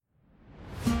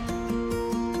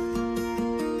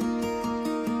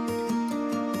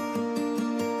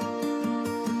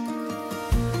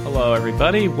Hello,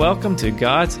 everybody. Welcome to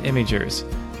God's Imagers.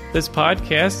 This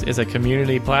podcast is a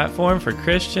community platform for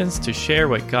Christians to share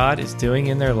what God is doing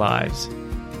in their lives.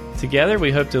 Together,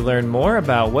 we hope to learn more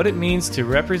about what it means to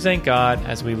represent God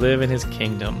as we live in His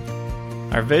kingdom.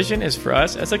 Our vision is for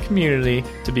us as a community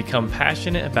to become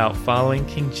passionate about following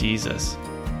King Jesus.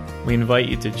 We invite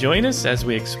you to join us as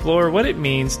we explore what it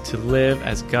means to live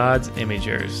as God's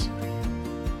Imagers.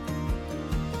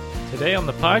 Today on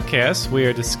the podcast, we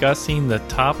are discussing the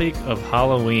topic of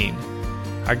Halloween.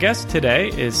 Our guest today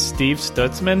is Steve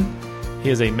Stutzman. He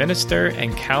is a minister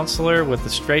and counselor with the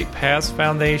Straight Paths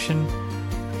Foundation.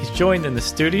 He's joined in the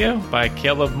studio by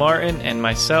Caleb Martin and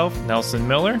myself, Nelson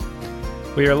Miller.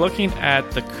 We are looking at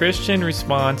the Christian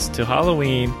response to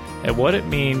Halloween and what it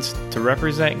means to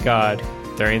represent God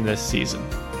during this season.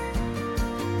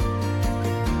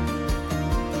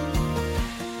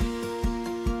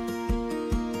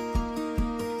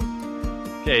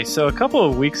 Okay, so a couple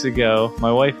of weeks ago,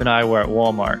 my wife and I were at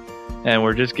Walmart, and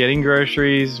we're just getting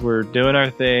groceries, we're doing our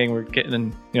thing, we're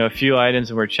getting a few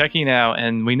items, and we're checking out,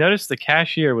 and we noticed the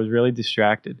cashier was really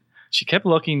distracted. She kept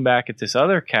looking back at this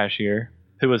other cashier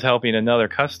who was helping another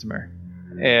customer,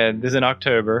 and this is in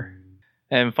October,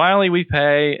 and finally we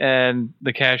pay, and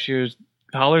the cashier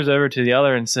hollers over to the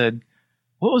other and said,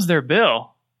 "What was their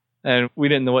bill?" And we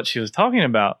didn't know what she was talking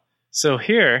about. So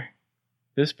here,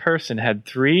 this person had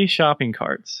 3 shopping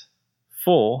carts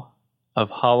full of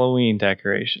Halloween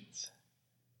decorations.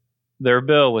 Their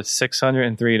bill was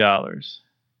 $603.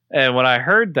 And when I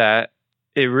heard that,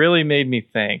 it really made me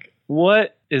think,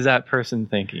 what is that person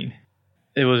thinking?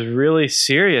 It was really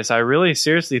serious. I really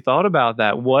seriously thought about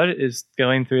that. What is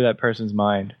going through that person's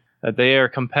mind? That they are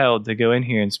compelled to go in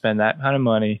here and spend that kind of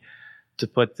money to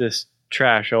put this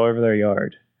trash all over their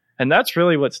yard. And that's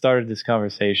really what started this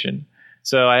conversation.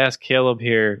 So I asked Caleb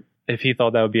here if he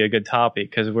thought that would be a good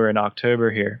topic because we're in October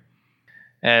here.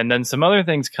 And then some other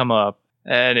things come up,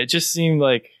 and it just seemed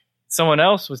like someone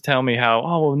else was telling me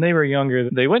how, when they were younger,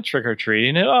 they went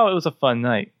trick-or-treating, and it was a fun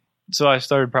night. So I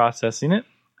started processing it,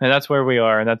 and that's where we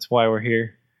are, and that's why we're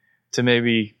here, to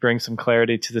maybe bring some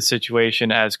clarity to the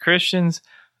situation as Christians,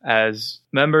 as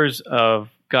members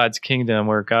of God's kingdom,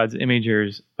 we're God's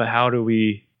imagers, but how do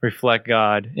we reflect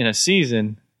God in a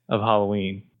season of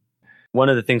Halloween? One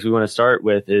of the things we want to start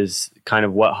with is kind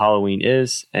of what Halloween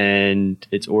is and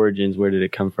its origins. Where did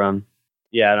it come from?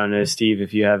 Yeah, I don't know, Steve,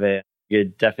 if you have a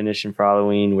good definition for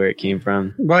Halloween, where it came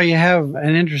from. Well, you have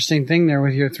an interesting thing there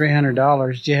with your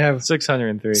 $300. Do you have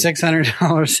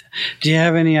 $600? Do you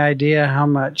have any idea how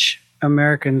much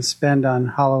Americans spend on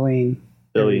Halloween?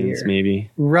 Billions,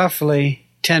 maybe. Roughly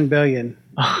 $10 billion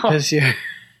this year.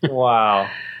 Wow.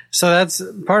 So that's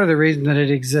part of the reason that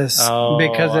it exists,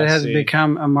 because it has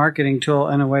become a marketing tool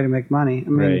and a way to make money. I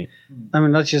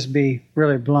mean, let's just be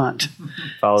really blunt.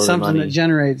 Something that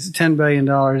generates $10 billion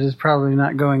is probably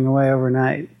not going away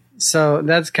overnight. So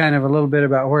that's kind of a little bit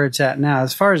about where it's at now.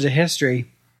 As far as the history,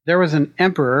 there was an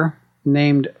emperor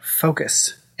named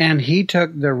Phocas, and he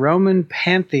took the Roman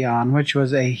Pantheon, which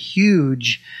was a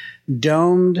huge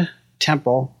domed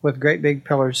temple with great big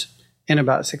pillars, in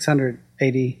about 600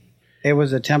 AD. It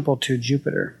was a temple to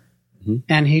Jupiter. Mm-hmm.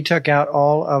 And he took out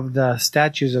all of the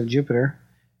statues of Jupiter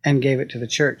and gave it to the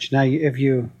church. Now, if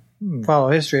you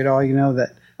follow history at all, you know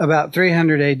that about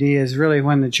 300 AD is really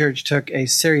when the church took a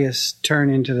serious turn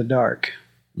into the dark.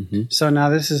 Mm-hmm. So now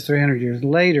this is 300 years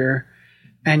later,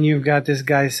 and you've got this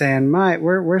guy saying,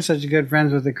 we're such good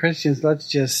friends with the Christians, let's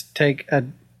just take a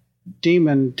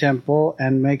demon temple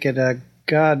and make it a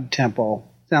God temple.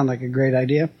 Sound like a great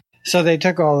idea. So they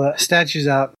took all the statues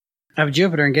out of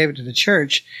Jupiter and gave it to the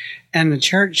church, and the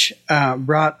church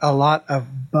brought a lot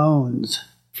of bones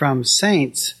from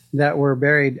saints that were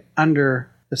buried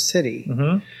under the city,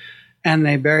 and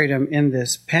they buried them in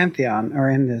this pantheon, or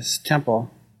in this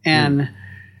temple, and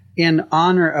in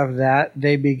honor of that,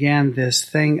 they began this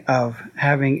thing of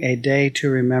having a day to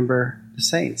remember the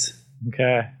saints.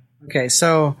 Okay,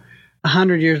 so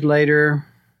 100 years later,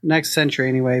 next century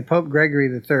anyway, Pope Gregory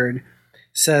III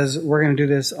says we're going to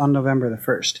do this on November the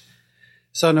 1st.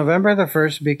 So November the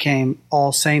 1st became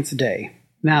All Saints' Day.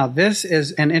 Now, this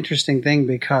is an interesting thing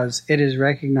because it is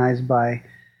recognized by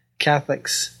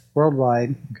Catholics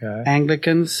worldwide,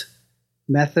 Anglicans,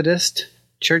 Methodist,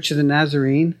 Church of the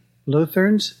Nazarene,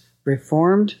 Lutherans,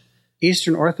 Reformed,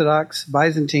 Eastern Orthodox,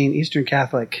 Byzantine, Eastern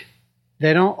Catholic.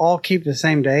 They don't all keep the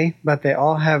same day, but they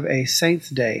all have a Saints'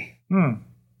 Day.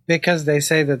 Because they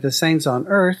say that the saints on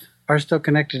earth are still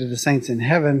connected to the saints in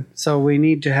heaven, so we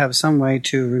need to have some way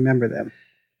to remember them.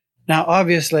 Now,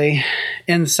 obviously,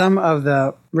 in some of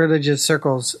the religious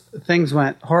circles, things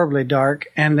went horribly dark,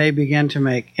 and they began to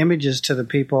make images to the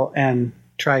people and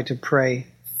try to pray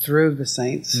through the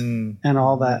saints and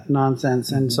all that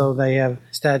nonsense. And so they have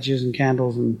statues and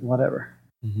candles and whatever.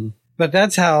 Mm-hmm. But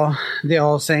that's how the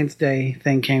All Saints Day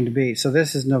thing came to be. So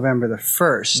this is November the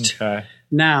 1st. Okay.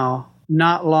 Now,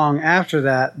 not long after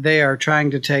that, they are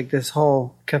trying to take this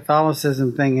whole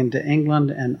Catholicism thing into England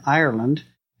and Ireland,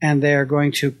 and they are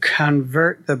going to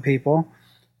convert the people.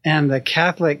 And the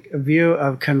Catholic view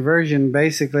of conversion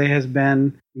basically has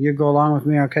been, you go along with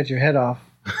me, I'll cut your head off.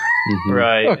 Mm-hmm.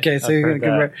 Right. Okay, so you're going to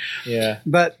convert. Yeah.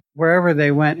 But wherever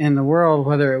they went in the world,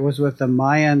 whether it was with the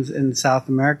Mayans in South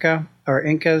America or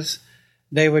Incas,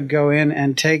 they would go in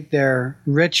and take their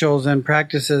rituals and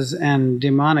practices and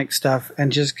demonic stuff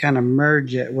and just kind of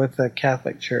merge it with the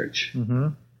Catholic Church. Mm-hmm.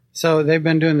 So they've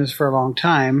been doing this for a long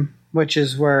time, which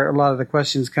is where a lot of the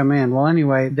questions come in. Well,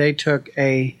 anyway, they took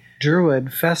a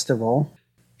Druid festival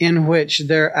in which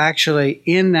they're actually,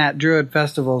 in that Druid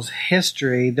festival's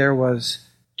history, there was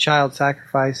child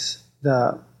sacrifice,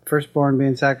 the firstborn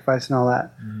being sacrificed and all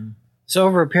that. Mm-hmm. So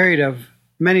over a period of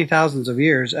many thousands of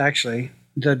years, actually,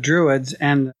 the Druids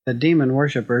and the demon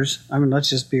worshippers, I mean, let's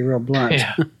just be real blunt,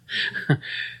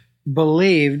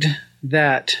 believed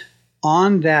that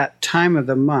on that time of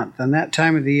the month, on that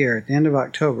time of the year, at the end of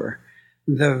October,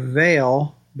 the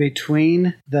veil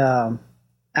between the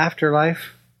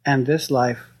afterlife and this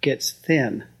life gets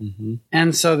thin. Mm-hmm.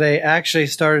 And so they actually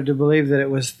started to believe that it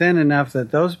was thin enough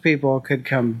that those people could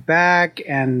come back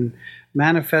and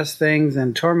manifest things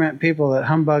and torment people that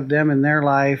humbugged them in their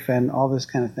life and all this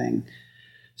kind of thing.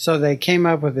 So they came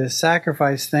up with this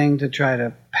sacrifice thing to try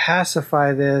to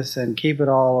pacify this and keep it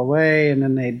all away, and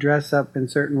then they dress up in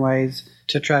certain ways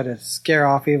to try to scare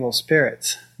off evil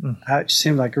spirits. It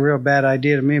seemed like a real bad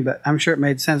idea to me, but I'm sure it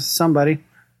made sense to somebody.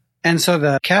 And so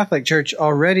the Catholic Church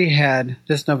already had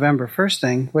this November 1st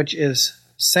thing, which is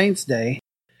Saints' Day.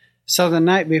 So the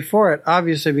night before it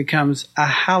obviously becomes a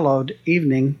hallowed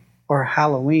evening or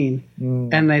Halloween,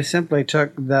 and they simply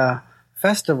took the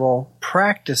festival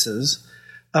practices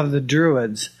of the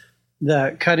Druids,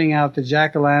 the cutting out the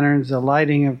jack-o'-lanterns, the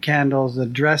lighting of candles, the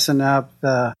dressing up,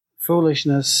 the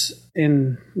foolishness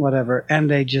in whatever,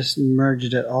 and they just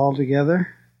merged it all together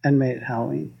and made it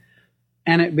Halloween.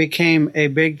 And it became a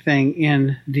big thing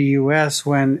in the U.S.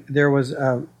 when there was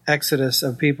an exodus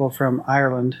of people from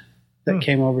Ireland that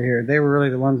came over here. They were really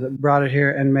the ones that brought it here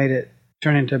and made it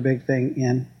turn into a big thing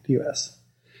in the U.S.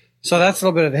 So that's a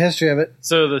little bit of the history of it.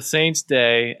 So the Saints'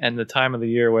 Day and the time of the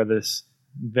year where this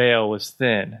veil was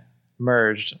thin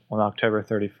merged on October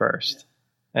 31st.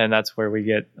 And that's where we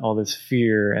get all this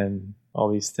fear and all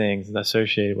these things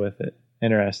associated with it.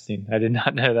 Interesting. I did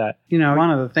not know that. You know, one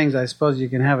of the things I suppose you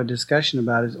can have a discussion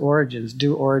about is origins.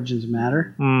 Do origins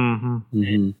matter? Mm-hmm.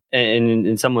 Mm-hmm.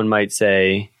 And someone might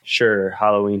say, sure,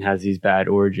 Halloween has these bad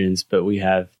origins, but we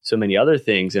have so many other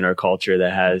things in our culture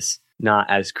that has not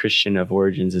as Christian of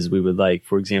origins as we would like.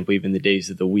 For example, even the days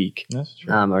of the week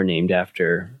are named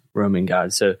after Roman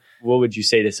gods. So what would you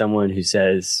say to someone who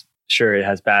says, sure, it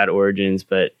has bad origins,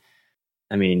 but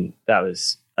I mean, that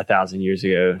was 1,000 years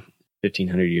ago,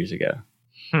 1,500 years ago?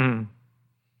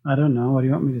 I don't know. What do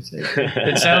you want me to say?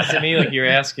 It sounds to me like you're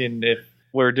asking if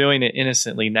we're doing it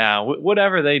innocently now.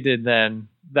 Whatever they did then,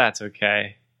 that's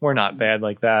okay. We're not bad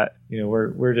like that. You know,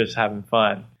 we're just having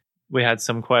fun. We had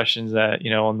some questions that, you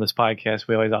know, on this podcast,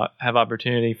 we always have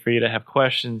opportunity for you to have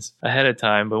questions ahead of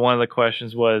time. But one of the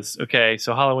questions was, okay,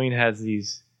 so Halloween has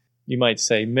these, you might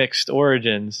say, mixed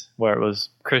origins where it was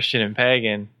Christian and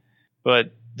pagan,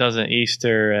 but doesn't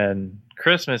Easter and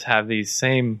Christmas have these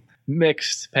same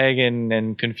mixed pagan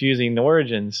and confusing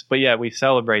origins? But yet we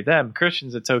celebrate them.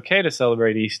 Christians, it's okay to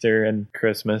celebrate Easter and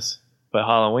Christmas, but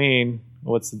Halloween,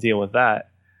 what's the deal with that?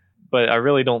 But I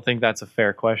really don't think that's a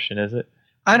fair question, is it?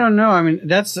 I don't know. I mean,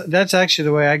 that's actually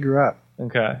the way I grew up.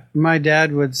 Okay. My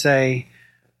dad would say,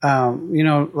 you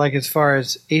know, like as far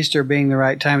as Easter being the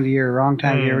right time of the year, wrong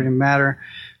time of the year, it didn't matter.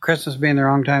 Christmas being the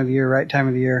wrong time of the year, right time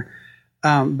of the year.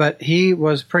 But he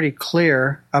was pretty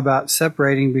clear about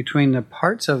separating between the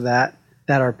parts of that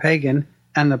are pagan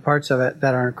and the parts of it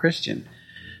that are Christian.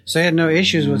 So he had no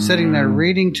issues with sitting there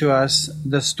reading to us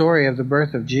the story of the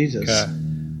birth of Jesus. Okay.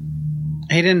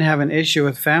 He didn't have an issue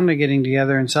with family getting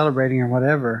together and celebrating or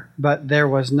whatever, but there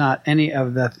was not any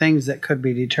of the things that could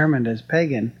be determined as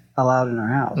pagan allowed in our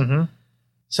house. Mm-hmm.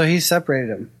 So he separated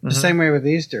them. The same way with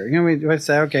Easter. You know, we would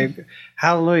say, okay,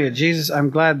 hallelujah, Jesus, I'm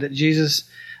glad that Jesus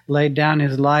laid down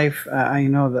his life. You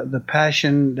know, the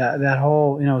passion, that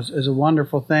whole, you know, is a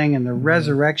wonderful thing, and the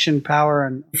resurrection power,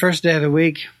 and the first day of the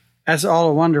week, that's all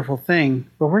a wonderful thing.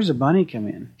 But where's the bunny come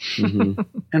in? Mm-hmm.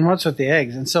 And what's with the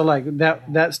eggs? And so, like,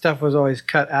 that stuff was always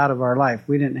cut out of our life.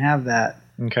 We didn't have that.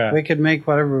 Okay. We could make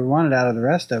whatever we wanted out of the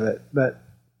rest of it, but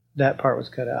that part was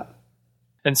cut out.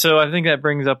 And so I think that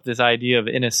brings up this idea of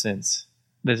innocence,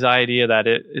 this idea that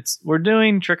we're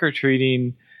doing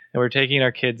trick-or-treating and we're taking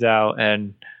our kids out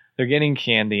and they're getting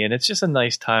candy and it's just a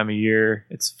nice time of year.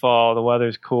 It's fall, the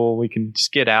weather's cool, we can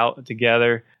just get out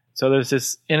together. So there's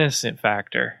this innocent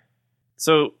factor.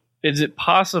 So is it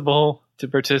possible to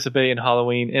participate in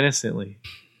Halloween innocently?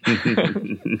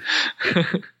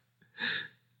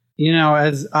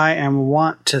 As I am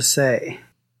wont to say,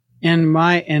 in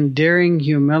my endearing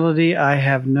humility, I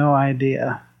have no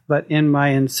idea. But in my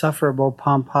insufferable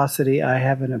pomposity, I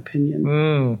have an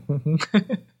opinion.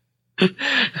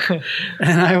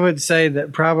 And I would say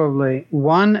that probably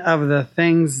one of the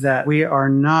things that we are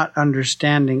not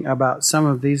understanding about some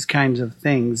of these kinds of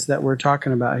things that we're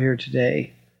talking about here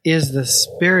today is the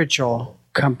spiritual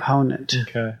component.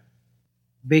 Okay.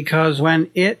 Because when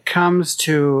it comes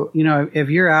to, if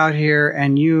you're out here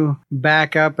and you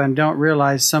back up and don't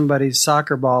realize somebody's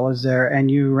soccer ball is there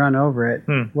and you run over it,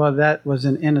 well, that was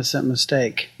an innocent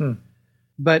mistake.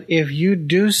 But if you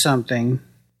do something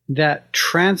that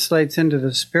translates into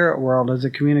the spirit world as a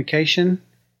communication,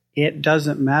 it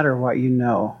doesn't matter what you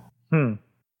know.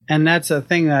 And that's a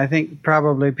thing that I think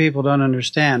probably people don't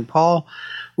understand. Paul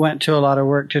went to a lot of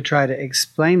work to try to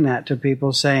explain that to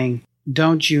people, saying,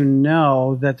 don't you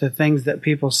know that the things that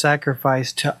people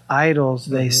sacrifice to idols,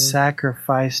 they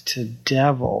sacrifice to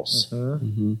devils?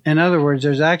 In other words,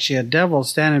 there's actually a devil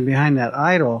standing behind that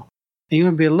idol. And you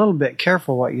want to be a little bit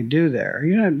careful what you do there.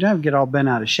 You don't have to get all bent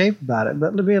out of shape about it,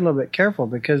 but be a little bit careful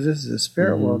because this is a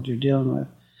spirit world you're dealing with.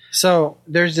 So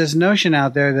there's this notion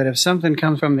out there that if something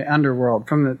comes from the underworld,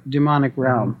 from the demonic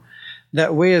realm,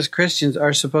 that we as Christians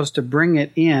are supposed to bring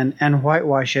it in and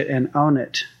whitewash it and own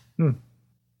it.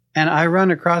 And I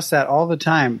run across that all the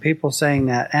time, people saying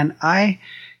that. And I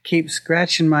keep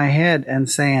scratching my head and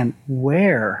saying,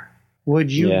 where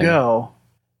would you go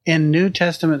in New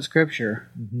Testament scripture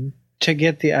to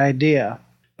get the idea?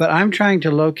 But I'm trying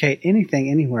to locate anything,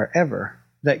 anywhere, ever,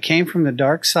 that came from the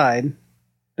dark side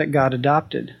that God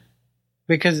adopted.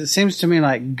 Because it seems to me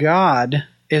like God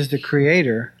is the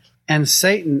creator and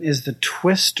Satan is the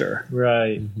twister.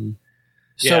 Right.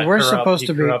 So we're supposed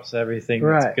to be... He corrupts everything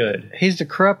that's good. He's the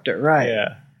corrupter, right.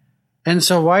 Yeah. And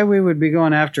so why we would be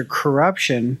going after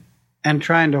corruption and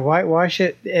trying to whitewash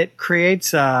it, it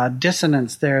creates a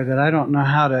dissonance there that I don't know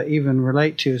how to even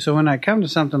relate to. So when I come to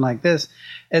something like this,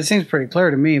 it seems pretty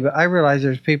clear to me, but I realize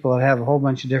there's people that have a whole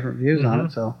bunch of different views on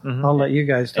it, so I'll let you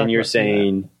guys talk about it. And you're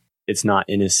saying it's not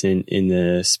innocent in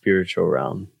the spiritual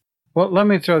realm. Well, let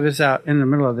me throw this out in the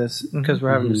middle of this because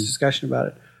we're having this discussion about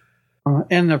it.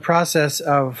 In the process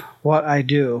of what I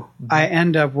do, I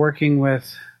end up working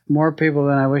with more people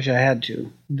than I wish I had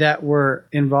to that were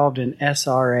involved in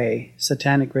SRA,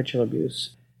 satanic ritual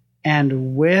abuse.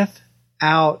 And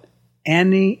without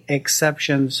any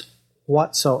exceptions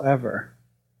whatsoever,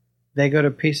 they go to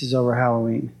pieces over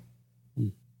Halloween.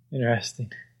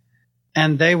 Interesting.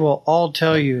 And they will all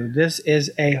tell you this is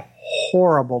a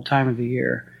horrible time of the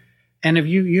year. And if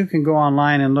you can go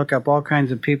online and look up all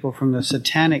kinds of people from the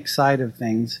satanic side of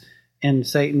things in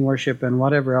Satan worship and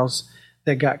whatever else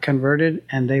that got converted,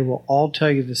 and they will all tell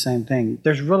you the same thing.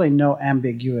 There's really no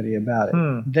ambiguity about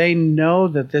it. They know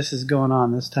that this is going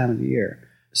on this time of the year.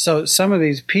 So some of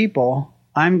these people,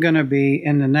 I'm going to be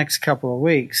in the next couple of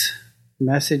weeks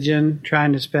messaging,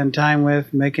 trying to spend time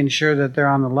with, making sure that they're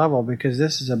on the level because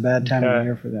this is a bad time of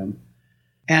year for them.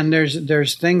 And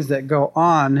there's things that go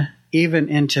on even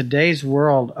in today's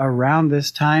world around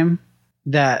this time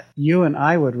that you and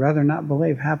I would rather not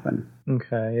believe happen.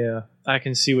 Okay, yeah. I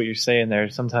can see what you're saying there.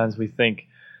 Sometimes we think,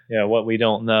 what we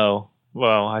don't know.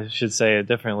 Well, I should say it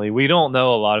differently. We don't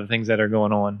know a lot of things that are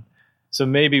going on. So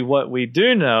maybe what we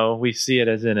do know, we see it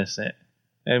as innocent.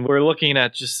 And we're looking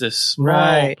at just this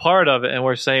small part of it and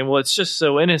we're saying, well, it's just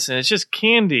so innocent. It's just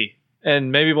candy.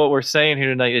 And maybe what we're saying here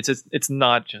tonight, it's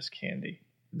not just candy.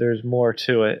 There's more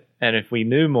to it. And if we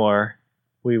knew more,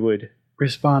 we would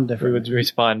respond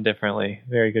differently.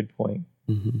 Very good point.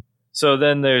 So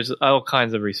then there's all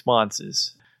kinds of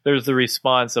responses. There's the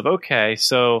response of, okay,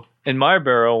 so in my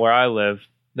borough where I live,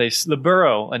 the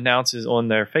borough announces on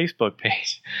their Facebook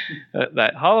page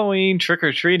that Halloween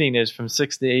trick-or-treating is from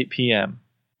 6 to 8 p.m.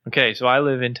 Okay, so I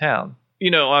live in town.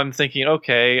 I'm thinking,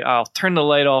 okay, I'll turn the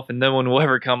light off, and then when we'll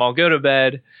ever come, I'll go to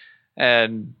bed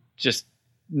and just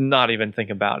not even think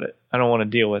about it. I don't want to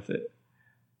deal with it.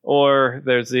 Or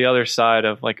there's the other side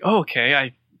of like, oh, okay,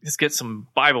 I just get some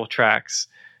Bible tracts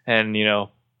and,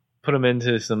 put them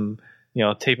into some,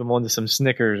 tape them onto some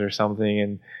Snickers or something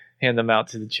and hand them out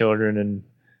to the children.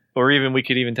 Or even we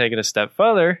could even take it a step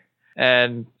further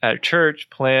and at church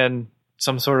plan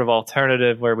some sort of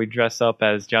alternative where we dress up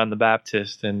as John the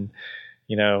Baptist and,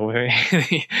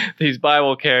 these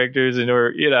Bible characters, and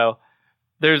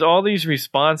there's all these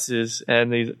responses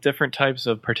and these different types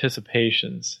of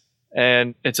participations.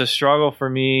 And it's a struggle for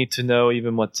me to know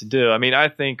even what to do. I mean, I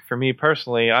think for me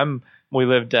personally, we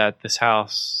lived at this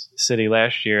house city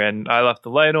last year, and I left the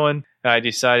light on, and I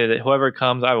decided that whoever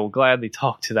comes, I will gladly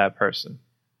talk to that person.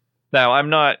 Now, I'm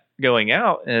not going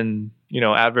out and,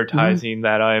 advertising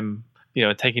that I'm,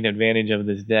 taking advantage of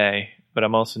this day, but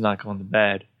I'm also not going to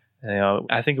bed.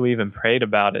 I think we even prayed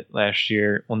about it last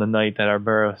year on the night that our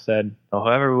borough said,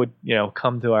 whoever would,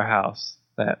 come to our house,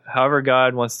 that however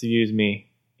God wants to use me,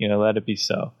 let it be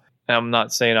so. And I'm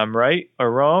not saying I'm right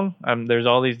or wrong. There's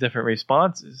all these different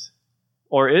responses.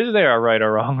 Or is there a right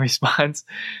or wrong response?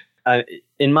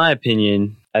 In my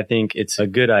opinion, I think it's a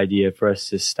good idea for us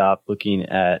to stop looking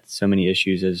at so many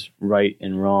issues as right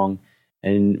and wrong,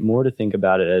 and more to think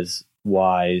about it as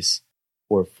wise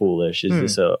or foolish. Is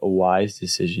this a wise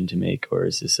decision to make, or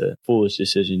is this a foolish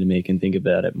decision to make? And think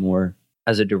about it more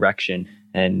as a direction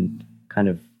and kind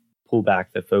of pull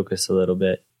back the focus a little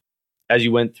bit. As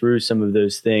you went through some of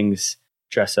those things,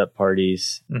 dress up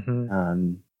parties,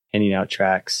 handing out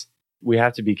tracts, we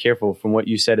have to be careful from what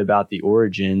you said about the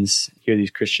origins. Here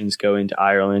these Christians go into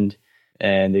Ireland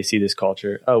and they see this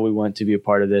culture. Oh, we want to be a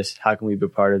part of this. How can we be a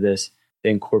part of this? They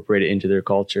incorporate it into their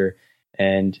culture.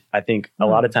 And I think a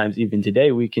lot of times, even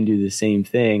today, we can do the same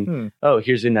thing. Oh,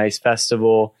 here's a nice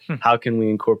festival. How can we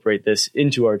incorporate this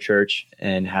into our church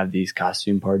and have these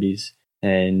costume parties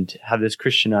and have this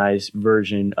Christianized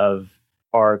version of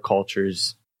our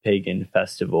culture's pagan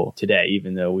festival today,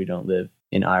 even though we don't live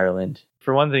in Ireland?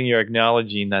 For one thing, you're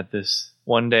acknowledging that this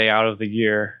one day out of the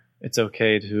year, it's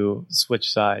okay to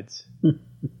switch sides.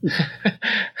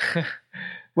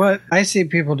 Well, I see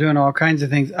people doing all kinds of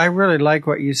things. I really like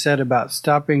what you said about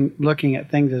stopping looking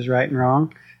at things as right and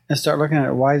wrong and start looking at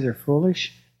it wise or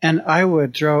foolish. And I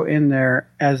would throw in there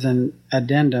as an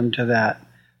addendum to that,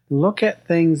 look at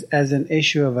things as an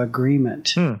issue of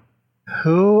agreement.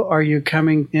 Who are you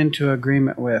coming into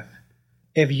agreement with?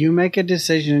 If you make a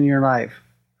decision in your life,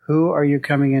 who are you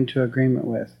coming into agreement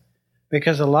with?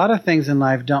 Because a lot of things in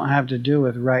life don't have to do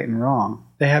with right and wrong.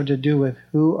 They have to do with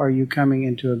who are you coming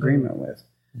into agreement with.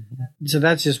 So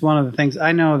that's just one of the things.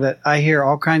 I know that I hear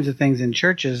all kinds of things in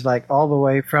churches, like all the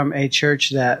way from a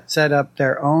church that set up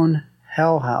their own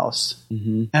hell house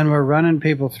and were running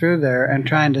people through there and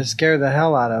trying to scare the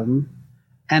hell out of them.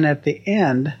 And at the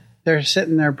end, they're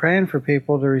sitting there praying for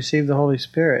people to receive the Holy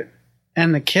Spirit.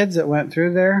 And the kids that went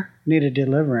through there needed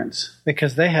deliverance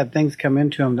because they had things come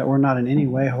into them that were not in any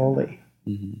way holy.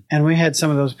 And we had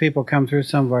some of those people come through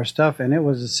some of our stuff, and it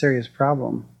was a serious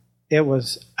problem. It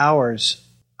was hours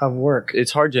of work.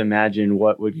 It's hard to imagine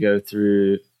what would go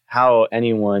through, how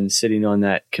anyone sitting on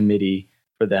that committee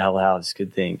for the Hell House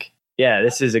could think, yeah,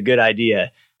 this is a good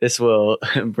idea. This will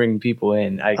bring people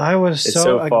in. I was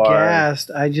so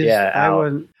aghast. I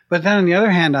wouldn't. But then on the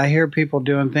other hand, I hear people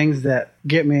doing things that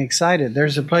get me excited.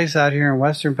 There's a place out here in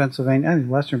Western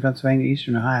Pennsylvania,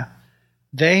 Eastern Ohio.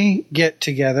 They get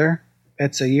together.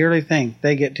 It's a yearly thing.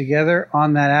 They get together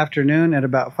on that afternoon at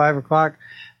about 5 o'clock.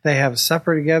 They have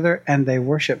supper together and they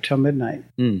worship till midnight.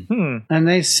 And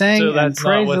they sing and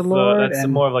praise the Lord. That's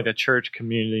more of like a church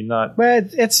community, not. But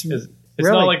it's really,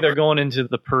 not like they're going into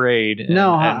the parade. And,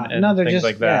 no, they're things just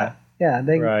like that. Yeah,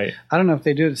 right. I don't know if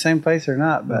they do it the same place or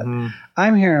not, but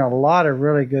I'm hearing a lot of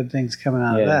really good things coming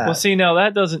out of that. Well, see, now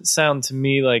that doesn't sound to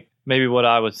me like maybe what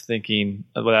I was thinking,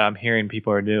 what I'm hearing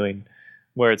people are doing,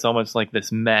 where it's almost like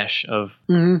this mesh of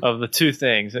the two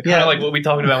things. Kind of like what we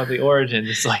talked about with the origins.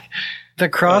 It's like the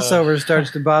crossover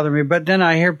starts to bother me, but then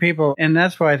I hear people, and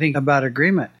that's why I think about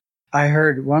agreement. I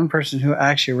heard one person who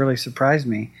actually really surprised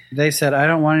me. They said, I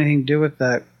don't want anything to do with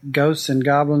the ghosts and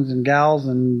goblins and gals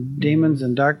and demons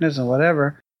and darkness and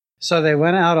whatever. So they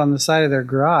went out on the side of their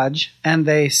garage and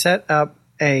they set up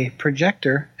a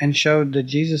projector and showed the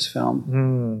Jesus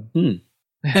film.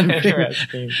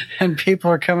 And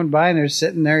people are coming by and they're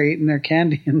sitting there eating their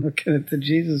candy and looking at the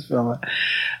Jesus film.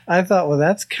 I thought, well,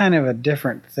 that's kind of a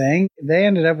different thing. They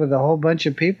ended up with a whole bunch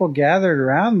of people gathered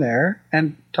around there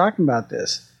and talking about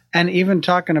this. And even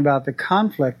talking about the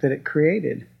conflict that it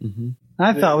created.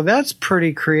 I thought, well, that's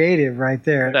pretty creative right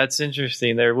there. That's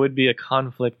interesting. There would be a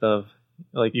conflict of,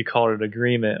 like you called it,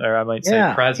 agreement, or I might say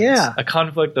presence. Yeah. A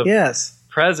conflict of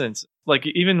presence. Like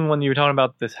even when you were talking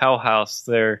about this hell house,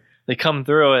 they come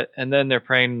through it and then they're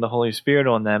praying the Holy Spirit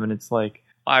on them. And it's like,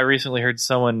 I recently heard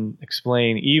someone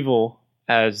explain evil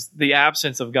as the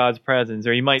absence of God's presence,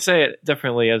 or you might say it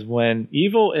differently as when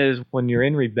evil is when you're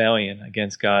in rebellion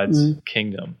against God's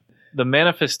kingdom. The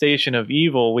manifestation of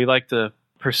evil, we like to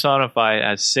personify it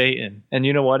as Satan. And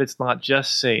you know what? It's not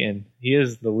just Satan. He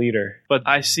is the leader. But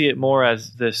I see it more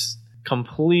as this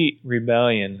complete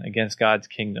rebellion against God's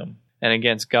kingdom and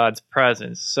against God's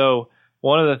presence. So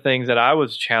one of the things that I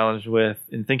was challenged with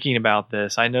in thinking about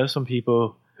this, I know some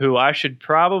people who I should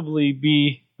probably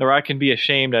be, or I can be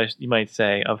ashamed, as you might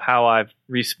say, of how I've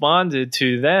responded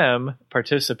to them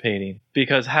participating.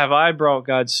 Because have I brought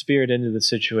God's Spirit into the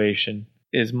situation?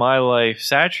 Is my life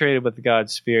saturated with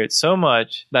God's Spirit so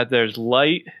much that there's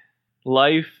light,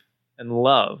 life, and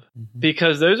love? Mm-hmm.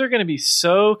 Because those are going to be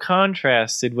so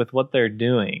contrasted with what they're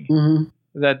doing. Mm-hmm.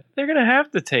 That they're going to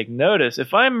have to take notice.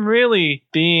 If I'm really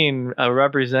being a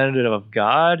representative of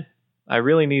God, I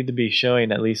really need to be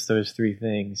showing at least those three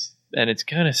things. And it's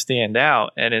going to stand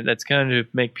out, and that's going to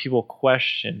make people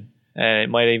question. And it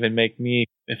might even make me,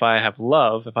 if I have the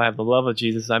love of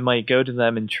Jesus, I might go to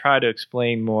them and try to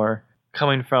explain more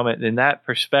coming from it in that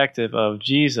perspective of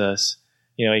Jesus.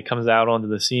 You know, he comes out onto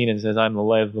the scene and says, I'm the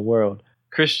light of the world.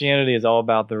 Christianity is all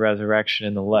about the resurrection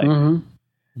and the life.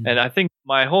 Mm-hmm. And I think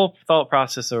my whole thought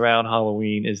process around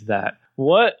Halloween is that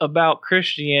what about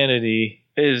Christianity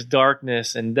is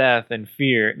darkness and death and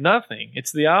fear? Nothing.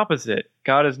 It's the opposite.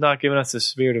 God has not given us a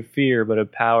spirit of fear, but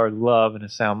of power, love, and a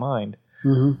sound mind.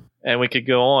 Mm-hmm. And we could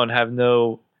go on, have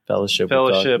no fellowship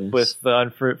with the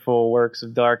unfruitful works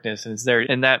of darkness. And it's there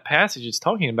in that passage, it's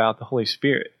talking about the Holy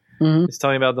Spirit. Mm-hmm. It's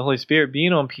talking about the Holy Spirit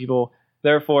being on people,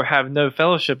 therefore have no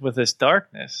fellowship with this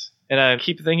darkness. And I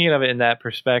keep thinking of it in that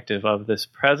perspective of this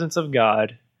presence of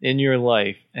God in your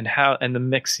life and the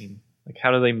mixing. Like,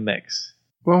 how do they mix?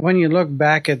 Well, when you look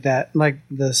back at that, like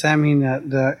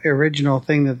the original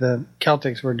thing that the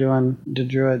Celtics were doing, the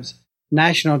Druids,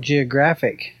 National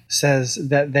Geographic says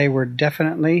that they were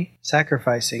definitely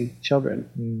sacrificing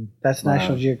children. That's wow.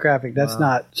 National Geographic. That's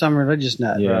not some religious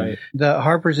nut. Yeah. Right. The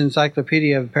Harper's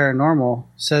Encyclopedia of Paranormal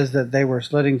says that they were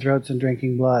slitting throats and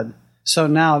drinking blood. So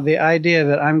now the idea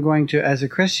that I'm going to, as a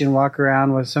Christian, walk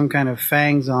around with some kind of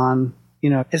fangs on,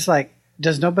 it's like,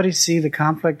 does nobody see the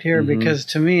conflict here? Mm-hmm. Because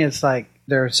to me, it's like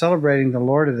they're celebrating the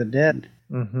Lord of the Dead.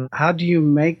 Mm-hmm. How do you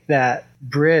make that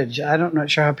bridge? I'm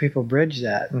not sure how people bridge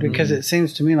that, mm-hmm. because it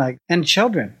seems to me like, and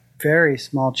children, very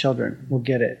small children will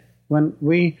get it. When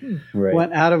we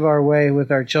went out of our way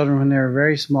with our children when they were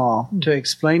very small to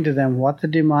explain to them what the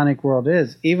demonic world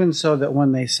is, even so that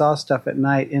when they saw stuff at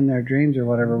night in their dreams or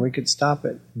whatever, we could stop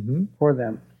it for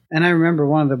them. And I remember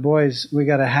one of the boys, we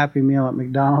got a Happy Meal at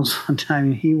McDonald's one time,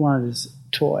 and he wanted his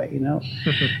toy,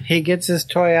 He gets his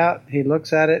toy out, he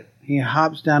looks at it, he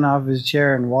hops down off his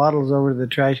chair and waddles over to the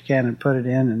trash can and put it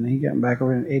in, and he got back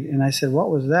over and ate it. And I said, what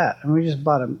was that? And we just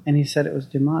bought him. And he said it was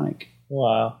demonic.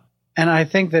 Wow. And I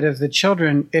think that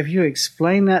if you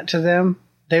explain that to them,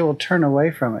 they will turn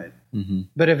away from it. Mm-hmm.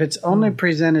 But if it's only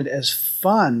presented as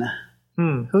fun,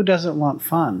 who doesn't want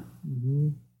fun? Mm-hmm.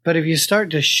 But if you start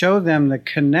to show them the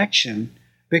connection,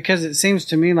 because it seems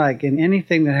to me like in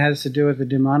anything that has to do with the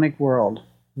demonic world,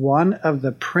 one of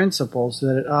the principles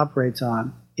that it operates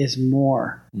on is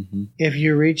more. Mm-hmm. If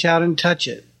you reach out and touch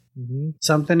it,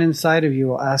 something inside of you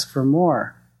will ask for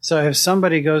more. So if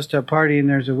somebody goes to a party and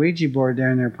there's a Ouija board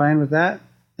there and they're playing with that,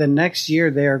 the next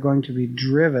year they are going to be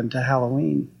driven to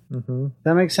Halloween. Mm-hmm.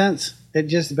 That makes sense. It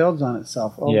just builds on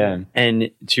itself. Yeah.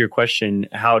 And to your question,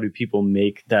 how do people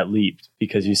make that leap?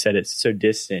 Because you said it's so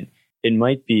distant. It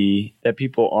might be that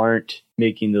people aren't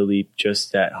making the leap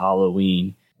just at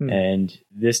Halloween. And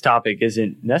this topic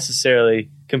isn't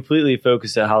necessarily completely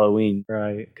focused at Halloween.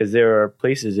 Right. Because there are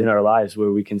places in our lives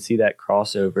where we can see that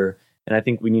crossover. And I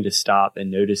think we need to stop and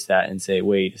notice that and say,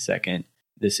 wait a second,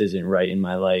 this isn't right in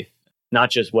my life. Not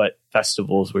just what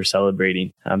festivals we're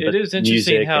celebrating, but it is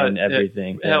interesting how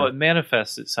it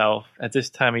manifests itself at this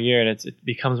time of year, and it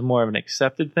becomes more of an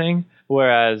accepted thing.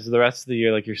 Whereas the rest of the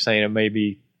year, like you're saying, it may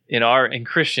be in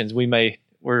Christians, we're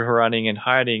running and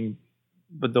hiding,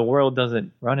 but the world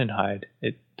doesn't run and hide.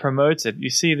 It promotes it. You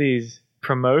see these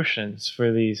promotions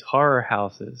for these horror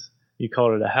houses. You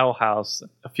called it a hell house.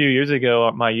 A few years ago,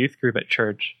 my youth group at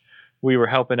church, we were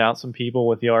helping out some people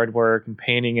with yard work and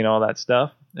painting and all that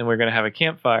stuff, and we were going to have a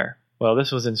campfire. Well,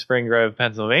 this was in Spring Grove,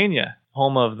 Pennsylvania,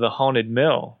 home of the Haunted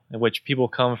Mill, in which people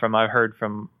come from, I've heard,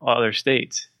 from other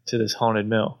states to this Haunted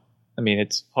Mill. I mean,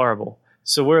 it's horrible.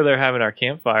 So we're there having our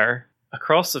campfire.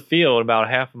 Across the field, about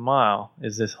half a mile,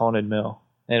 is this Haunted Mill,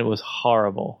 and it was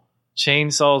horrible.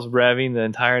 Chainsaws revving the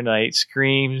entire night,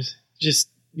 screams, just,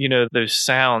 those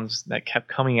sounds that kept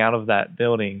coming out of that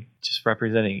building, just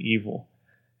representing evil.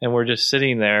 And we're just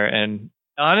sitting there and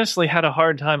honestly had a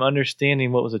hard time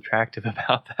understanding what was attractive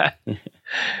about that.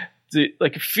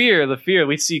 Like the fear,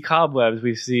 we see cobwebs,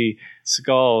 we see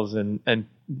skulls and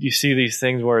you see these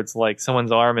things where it's like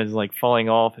someone's arm is like falling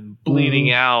off and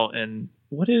bleeding out, and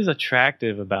what is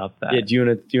attractive about that? Yeah, do you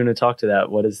want to talk to that?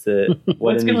 What is the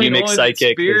what in the human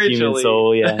psychic, the human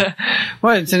soul? Yeah.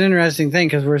 Well, it's an interesting thing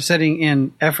because we're sitting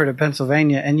in Ephrata,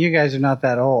 Pennsylvania, and you guys are not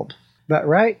that old. But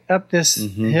right up this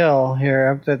hill here,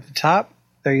 up at the top,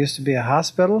 there used to be a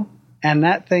hospital, and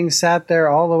that thing sat there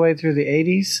all the way through the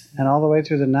 80s and all the way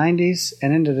through the 90s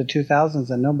and into the 2000s,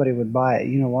 and nobody would buy it.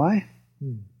 You know why?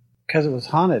 Because it was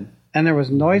haunted, and there was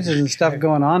noises and stuff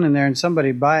going on in there, and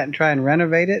somebody buy it and try and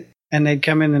renovate it. And they'd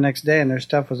come in the next day and their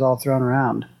stuff was all thrown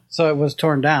around. So it was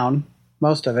torn down,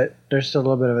 most of it. There's still a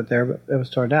little bit of it there, but it was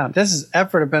torn down. This is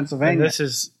Ephrata, Pennsylvania. And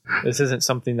this isn't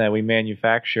something that we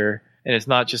manufacture, and it's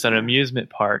not just an amusement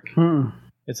park.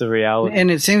 It's a reality.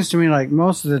 And it seems to me like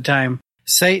most of the time,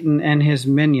 Satan and his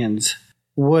minions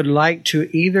would like to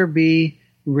either be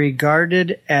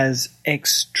regarded as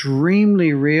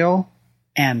extremely real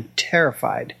and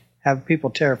terrified, have people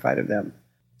terrified of them.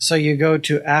 So you go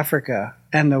to Africa,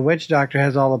 and the witch doctor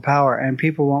has all the power, and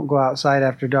people won't go outside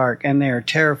after dark, and they are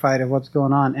terrified of what's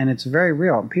going on, and it's very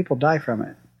real, and people die from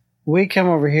it. We come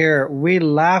over here, we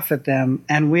laugh at them,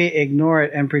 and we ignore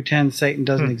it and pretend Satan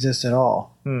doesn't exist at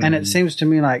all. And it seems to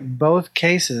me like both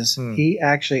cases he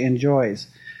actually enjoys,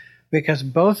 because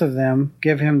both of them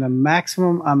give him the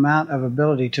maximum amount of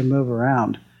ability to move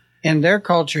around. In their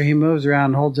culture, he moves around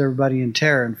and holds everybody in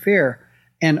terror and fear.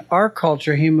 In our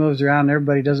culture, he moves around and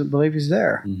everybody doesn't believe he's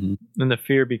there. And the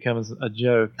fear becomes a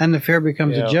joke. And the fear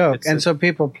becomes a joke. And so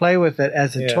people play with it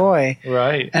as a toy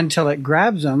until it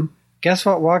grabs them. Guess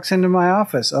what walks into my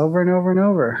office over and over and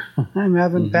over? I'm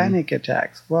having panic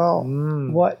attacks. Well,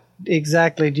 what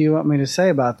exactly do you want me to say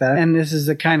about that? And this is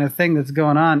the kind of thing that's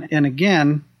going on. And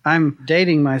again, I'm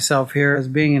dating myself here as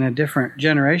being in a different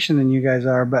generation than you guys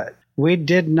are, but we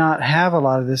did not have a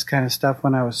lot of this kind of stuff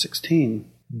when I was 16.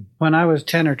 When I was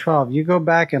 10 or 12, you go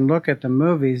back and look at the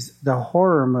movies, the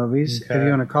horror movies, if you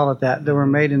want to call it that were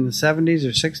made in the 70s or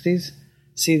 60s.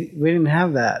 See, we didn't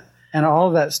have that. And all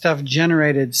of that stuff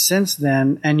generated since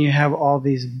then, and you have all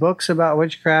these books about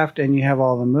witchcraft, and you have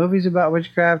all the movies about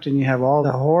witchcraft, and you have all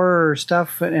the horror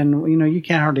stuff, and, you know, you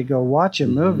can't hardly go watch a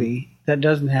movie that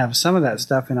doesn't have some of that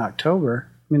stuff in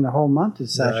October. I mean, the whole month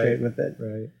is saturated with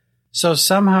it. So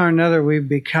somehow or another, we've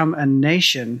become a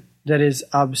nation that is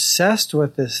obsessed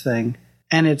with this thing,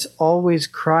 and it's always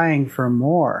crying for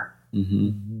more.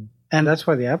 And that's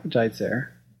why the appetite's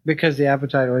there, because the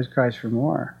appetite always cries for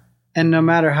more. And no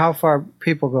matter how far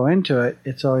people go into it,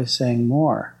 it's always saying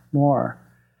more, more.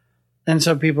 And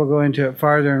so people go into it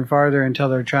farther and farther until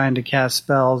they're trying to cast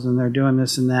spells, and they're doing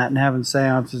this and that and having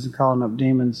seances and calling up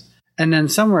demons. And then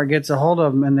somewhere it gets a hold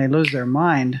of them and they lose their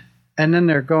mind, and then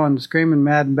they're going screaming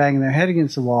mad and banging their head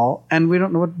against the wall, and we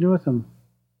don't know what to do with them.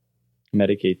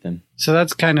 Medicate them. So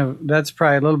that's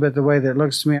probably a little bit the way that it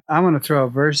looks to me. I'm going to throw a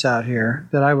verse out here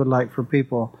that I would like for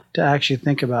people to actually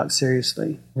think about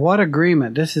seriously. What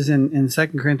agreement, this is in 2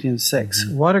 Corinthians 6,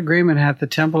 what agreement hath the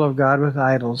temple of God with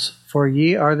idols? For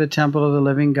ye are the temple of the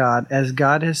living God, as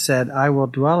God has said, I will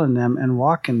dwell in them and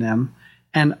walk in them,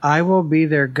 and I will be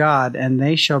their God, and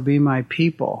they shall be my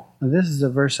people. Now, this is the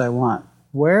verse I want.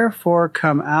 Wherefore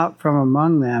come out from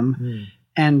among them,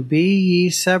 and be ye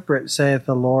separate, saith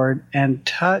the Lord, and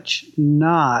touch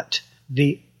not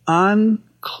the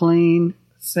unclean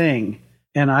thing,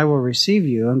 and I will receive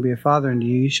you and be a father unto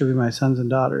you. You shall be my sons and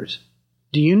daughters.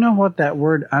 Do you know what that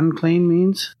word unclean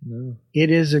means? No.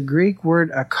 It is a Greek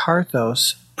word,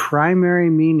 akarthos, primary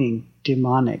meaning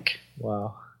demonic.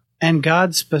 Wow. And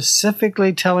God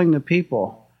specifically telling the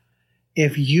people,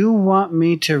 if you want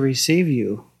me to receive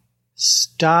you,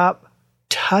 stop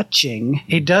touching.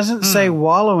 He doesn't say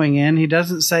wallowing in. He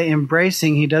doesn't say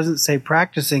embracing. He doesn't say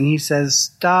practicing. He says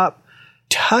stop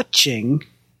touching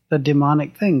the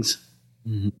demonic things.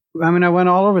 I mean, I went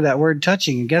all over that word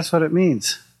touching, and guess what it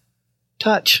means?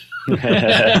 Touch.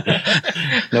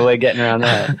 No way getting around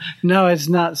that. No, it's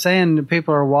not saying that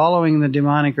people are wallowing in the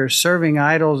demonic or serving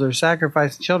idols or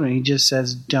sacrificing children. He just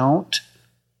says don't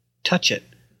touch it.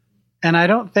 And I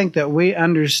don't think that we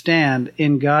understand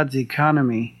in God's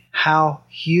economy how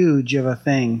huge of a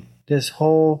thing this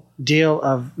whole deal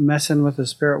of messing with the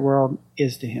spirit world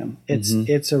is to him.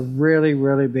 It's a really,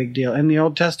 really big deal. In the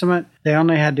Old Testament, they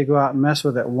only had to go out and mess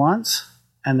with it once,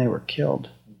 and they were killed.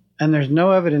 And there's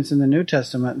no evidence in the New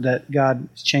Testament that God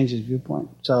changed his viewpoint.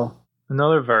 So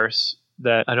another verse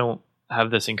that I don't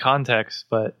have this in context,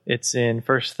 but it's in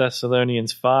 1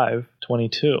 Thessalonians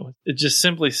 5:22. It just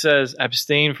simply says,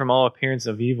 abstain from all appearance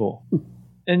of evil.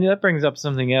 And that brings up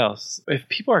something else. If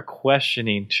people are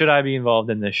questioning, should I be involved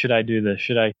in this? Should I do this?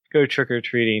 Should I go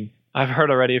trick-or-treating? I've heard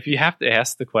already, if you have to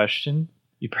ask the question,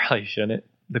 you probably shouldn't.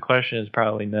 The question is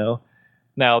probably no.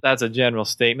 Now, that's a general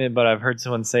statement, but I've heard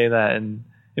someone say that, and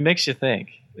it makes you think.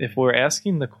 If we're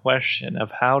asking the question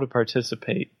of how to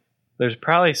participate, there's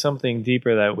probably something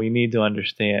deeper that we need to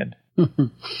understand.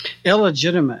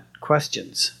 Illegitimate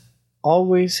questions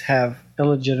always have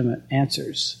illegitimate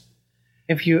answers.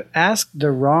 If you ask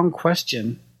the wrong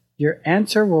question, your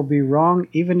answer will be wrong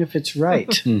even if it's right.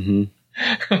 Mm-hmm.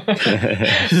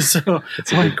 So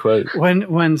that's a good quote.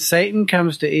 When Satan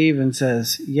comes to Eve and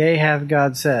says, "Yea, hath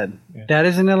God said," that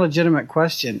is an illegitimate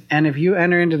question. And if you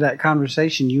enter into that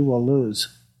conversation, you will lose.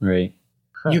 Right.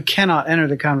 You cannot enter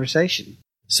the conversation.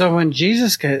 So when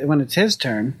it's his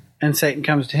turn, and Satan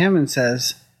comes to him and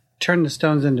says, "Turn the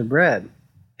stones into bread,"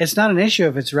 it's not an issue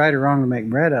if it's right or wrong to make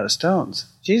bread out of stones.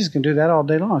 Jesus can do that all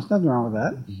day long. There's nothing wrong with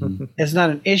that. Mm-hmm. It's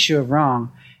not an issue of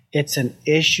wrong. It's an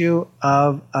issue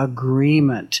of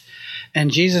agreement.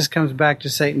 And Jesus comes back to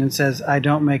Satan and says, "I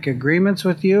don't make agreements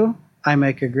with you. I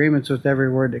make agreements with every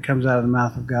word that comes out of the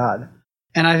mouth of God."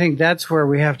 And I think that's where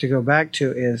we have to go back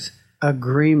to is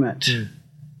agreement. Mm.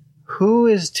 Who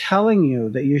is telling you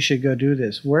that you should go do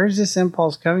this? Where's this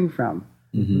impulse coming from?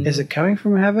 Mm-hmm. Is it coming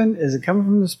from heaven? Is it coming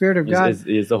from the Spirit of God?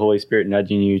 Is the Holy Spirit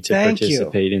nudging you to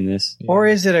participate in this? Yeah. Or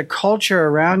is it a culture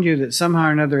around you that somehow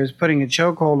or another is putting a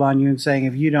chokehold on you and saying,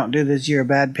 if you don't do this, you're a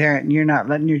bad parent and you're not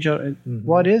letting your children... Mm-hmm.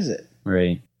 What is it?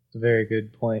 Right. It's a very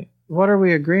good point. What are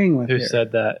we agreeing with Who here?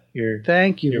 said that?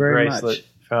 Thank you very bracelet much.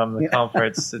 From the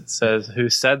conference, it says, "Who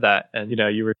said that?" And,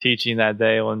 you were teaching that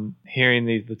day when hearing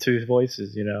the two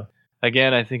voices,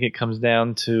 Again, I think it comes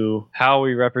down to how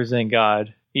we represent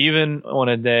God, even on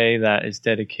a day that is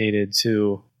dedicated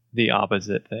to the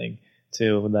opposite thing,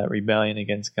 to that rebellion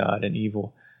against God and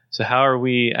evil. So how are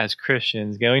we as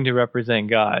Christians going to represent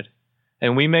God?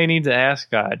 And we may need to ask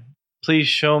God, please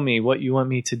show me what you want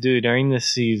me to do during this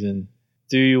season.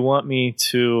 Do you want me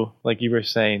to, like you were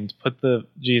saying, put the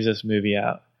Jesus movie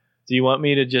out? Do you want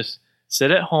me to just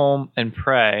sit at home and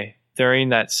pray during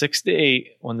that 6 to 8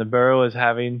 when the borough is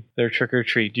having their trick or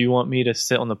treat? Do you want me to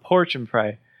sit on the porch and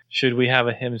pray? Should we have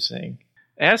a hymn sing?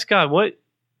 Ask God what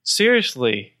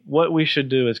we should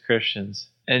do as Christians,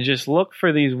 and just look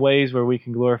for these ways where we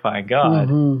can glorify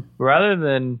God, rather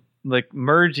than like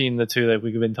merging the two that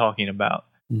we've been talking about.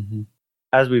 Mm-hmm.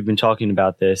 As we've been talking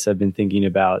about this, I've been thinking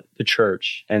about the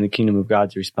church and the kingdom of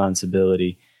God's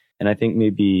responsibility. And I think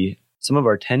maybe some of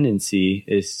our tendency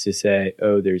is to say,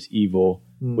 oh, there's evil,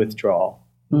 withdraw,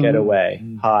 get away,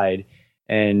 hide.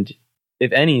 And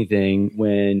if anything,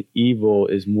 when evil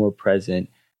is more present,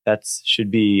 that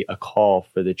should be a call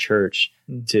for the church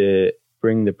to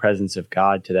bring the presence of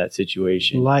God to that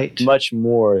situation. Light. Much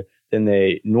more than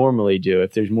they normally do.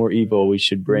 If there's more evil, we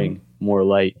should bring more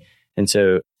light. And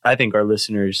so I think our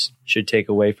listeners should take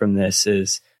away from this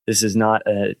is not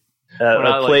a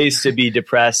place to be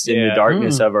depressed in the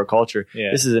darkness of our culture. Yeah.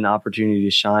 This is an opportunity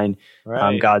to shine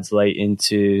God's light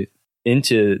into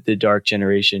the dark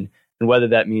generation. And whether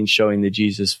that means showing the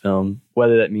Jesus film,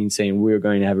 whether that means saying we're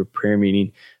going to have a prayer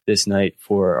meeting this night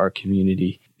for our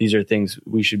community, these are things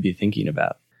we should be thinking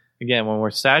about. Again, when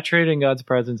we're saturated in God's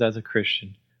presence as a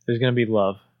Christian, there's going to be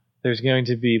love. There's going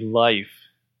to be life.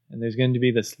 And there's going to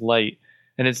be this light.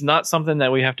 And it's not something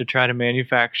that we have to try to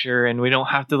manufacture, and we don't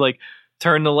have to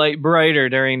turn the light brighter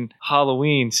during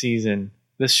Halloween season.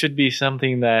 This should be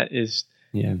something that is,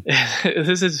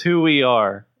 this is who we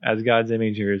are as God's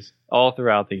imagers all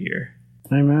throughout the year.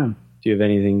 Amen. Do you have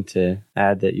anything to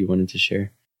add that you wanted to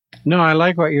share? No, I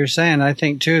like what you're saying. I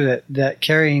think too that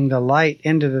carrying the light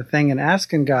into the thing and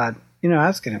asking God,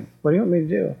 asking him, what do you want me to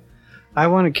do? I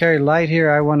want to carry light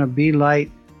here. I want to be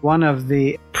light. One of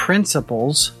the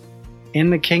principles in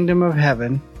the kingdom of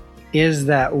heaven is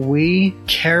that we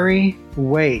carry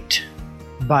weight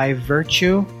by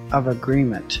virtue of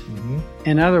agreement. Mm-hmm.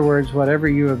 In other words, whatever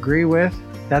you agree with,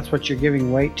 that's what you're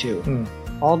giving weight to.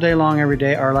 All day long, every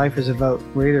day, our life is a vote.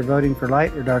 We're either voting for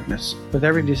light or darkness. With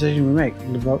every decision we make,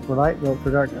 we vote for light, vote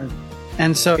for darkness.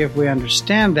 And so if we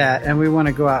understand that and we want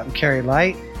to go out and carry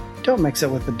light, don't mix it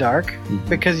with the dark,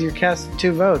 because you're casting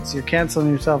 2 votes. You're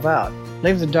canceling yourself out.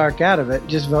 Leave the dark out of it.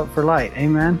 Just vote for light.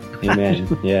 Amen?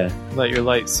 Amen. Yeah. Let your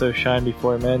light so shine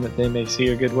before men that they may see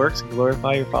your good works and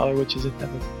glorify your Father which is in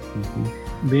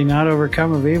heaven. Be not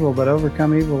overcome of evil, but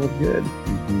overcome evil with good.